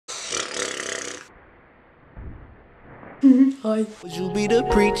Hi. Would you be the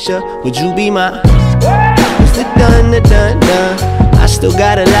preacher? Would you be my? What's the done, the done, done? I still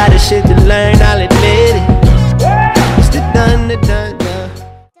got a lot of shit to learn, I'll admit it. What's the done, the done, done?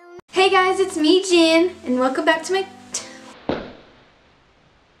 Hey guys, it's me, Jen, and welcome back to my...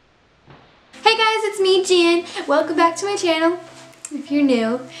 Hey guys, it's me, Jen. Welcome back to my channel. If you're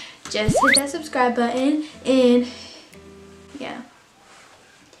new, just hit that subscribe button, and yeah.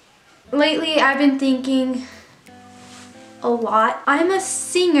 Lately, I've been thinking a lot. I'm a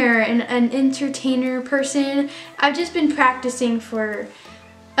singer and an entertainer person. I've just been practicing for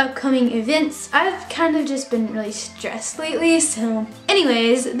upcoming events. I've kind of just been really stressed lately, so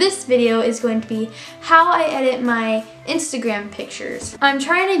anyways, this video is going to be how I edit my Instagram pictures. I'm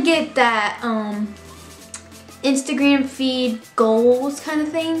trying to get that Instagram feed goals kind of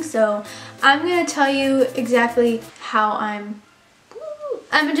thing, so I'm gonna tell you exactly how I'm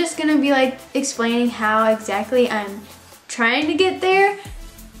just gonna be like explaining how exactly I'm trying to get there,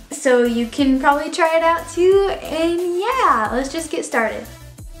 so you can probably try it out too, and yeah, let's just get started.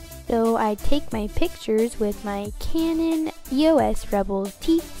 So I take my pictures with my Canon EOS Rebel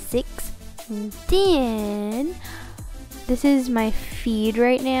T6, and then this is my feed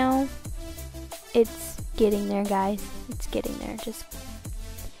right now. It's getting there, guys. It's getting there. Just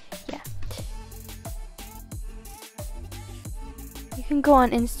yeah. You can go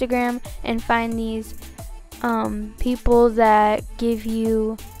on Instagram and find these people that give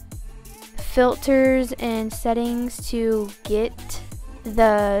you filters and settings to get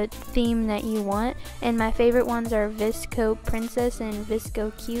the theme that you want, and my favorite ones are Visco Princess and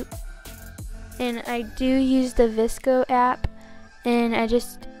Visco Cute, and I do use the Visco app, and I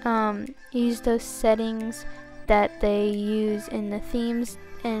just use those settings that they use in the themes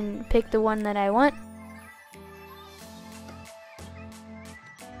and pick the one that I want.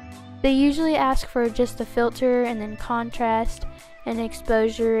 They usually ask for just a filter and then contrast and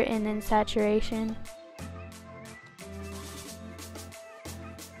exposure and then saturation.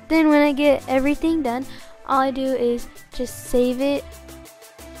 Then when I get everything done, all I do is just save it.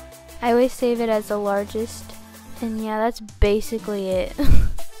 I always save it as the largest, and yeah, that's basically it.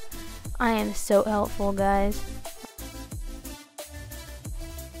 I am so helpful, guys.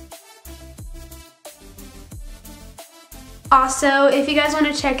 Also, if you guys want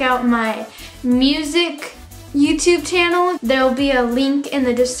to check out my music YouTube channel, there'll be a link in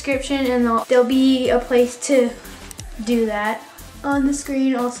the description, and there'll be a place to do that on the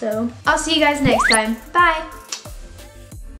screen also. I'll see you guys next time. Bye!